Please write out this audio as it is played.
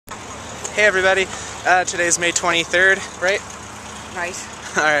Hey everybody, today's May 23rd, right? Right.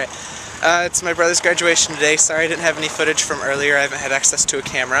 Alright, it's my brother's graduation today. Sorry I didn't have any footage from earlier, I haven't had access to a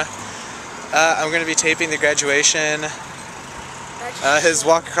camera. I'm going to be taping the graduation, his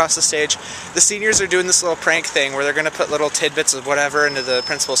walk across the stage. The seniors are doing this little prank thing where they're going to put little tidbits of whatever into the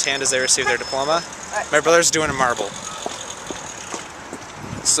principal's hand as they receive their diploma. My brother's doing a marble.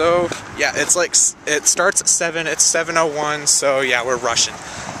 So, yeah, it starts at 7, it's 7:01, so yeah, we're rushing.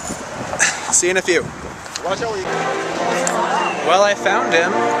 See you in a few. Well, I found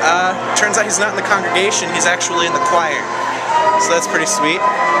him. Turns out he's not in the congregation, he's actually in the choir. So that's pretty sweet.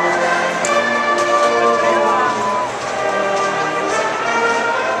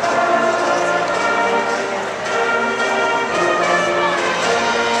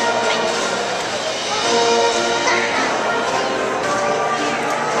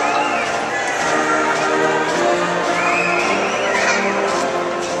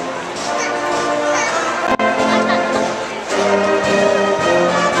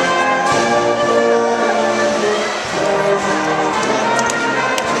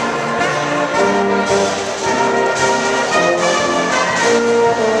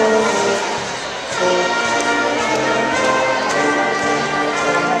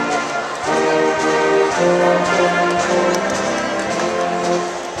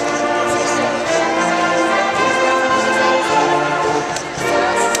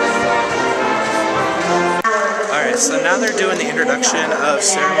 Alright, so now they're doing the introduction of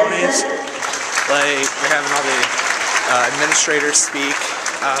ceremonies. Like, they're having all the administrators speak.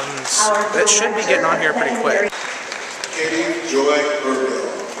 That should be getting on here pretty quick. Katie Joy Burville.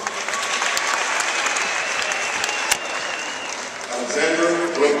 Alexandra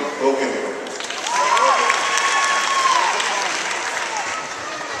Blake Hogan.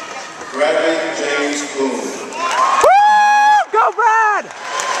 Bradley James Boone. Woo! Go Brad!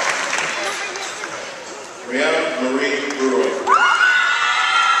 Brianna Marie Brewer.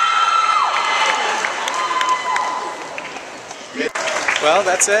 Well,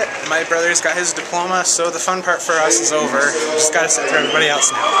 that's it. My brother's got his diploma, so the fun part for us is over. Just gotta sit for everybody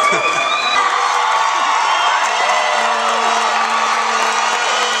else now.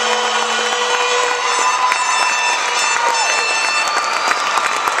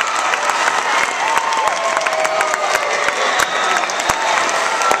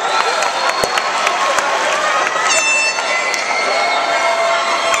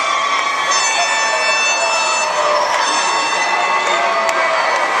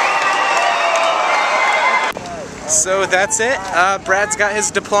 So that's it. Brad's got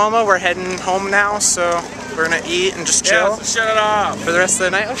his diploma. We're heading home now, so we're gonna eat and just chill. Yeah, so shut it off for the rest of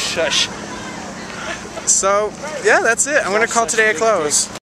the night. Oh, shush. So yeah, that's it. I'm gonna call today a close.